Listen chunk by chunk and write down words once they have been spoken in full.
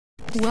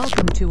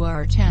Welcome to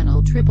our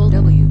channel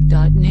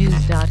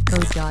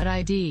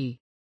www.news.co.id.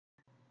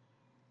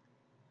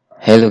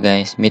 Hello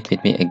guys, meet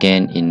with me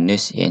again in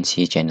News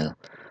ENC channel.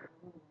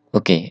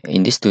 Okay,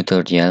 in this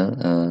tutorial,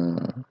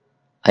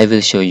 I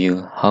will show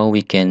you how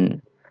we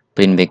can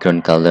print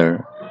background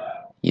color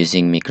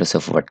using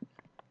Microsoft Word.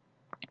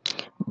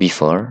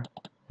 Before,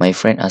 my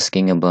friend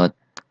asking about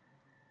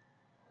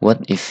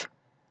what if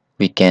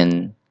we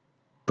can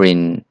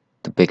print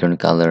the background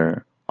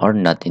color or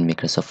not in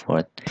Microsoft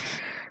Word.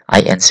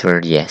 I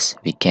answered yes,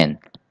 we can.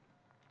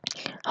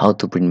 How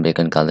to print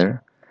background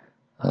color?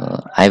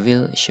 I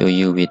will show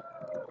you with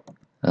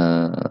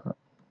uh,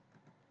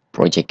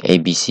 project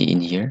ABC in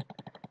here,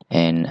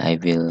 and I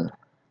will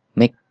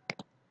make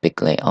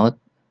big layout,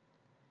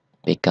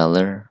 big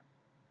color,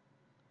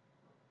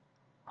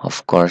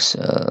 of course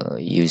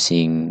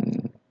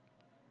using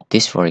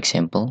this for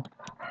example,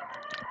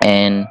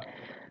 and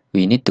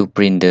we need to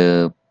print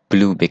the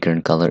blue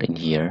background color in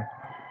here.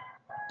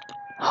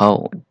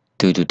 How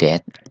to do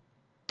that?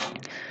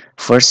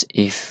 First,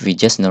 if we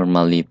just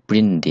normally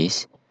print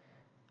this,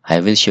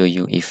 I will show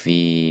you. If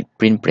we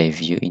print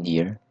preview in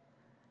here,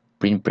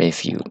 print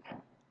preview,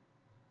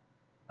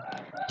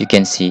 you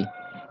can see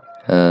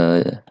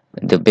uh,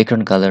 the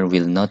background color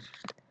will not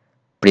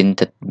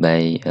printed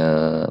by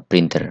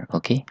printer.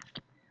 Okay,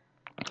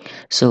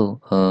 so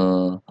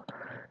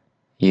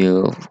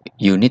you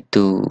need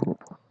to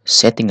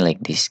setting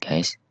like this,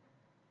 guys.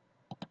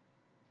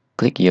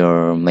 Click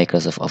your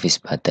Microsoft Office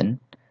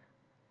button,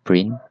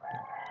 print.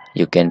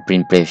 You can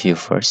print preview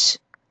first,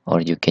 or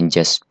you can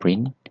just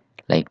print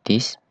like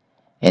this,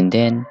 and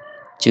then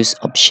choose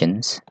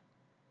options,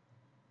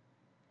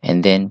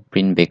 and then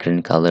print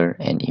background color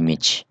and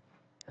image.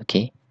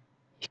 Okay,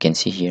 you can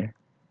see here.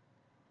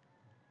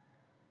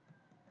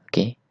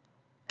 Okay,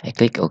 I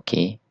click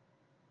OK,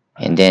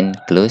 and then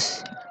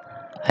close.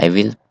 I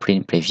will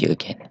print preview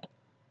again.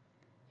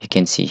 You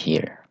can see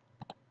here,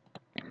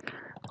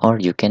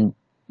 or you can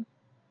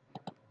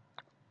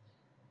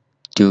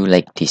do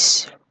like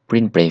this: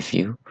 print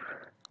preview,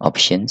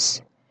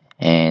 options,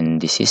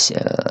 and this is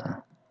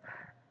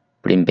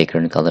print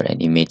background color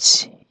and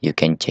image. You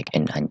can check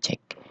and uncheck.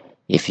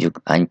 If you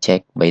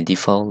uncheck by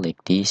default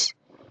like this,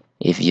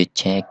 if you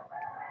check,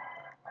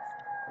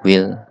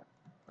 will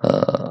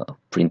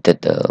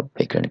printed the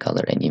background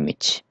color and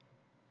image.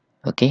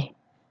 Okay,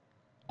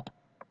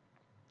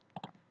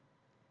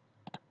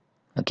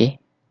 okay,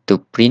 to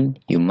print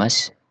you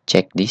must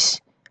check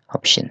this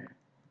option.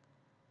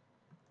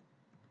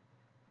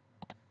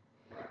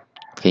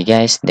 Okay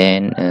guys,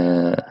 then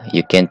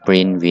you can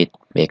print with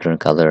background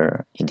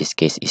color, in this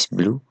case is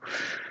blue.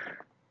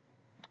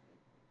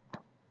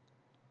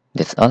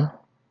 That's all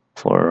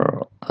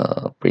for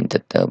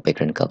printed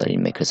background color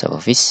in Microsoft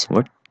Office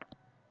Word.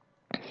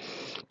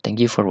 Thank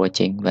you for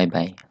watching. Bye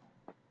bye.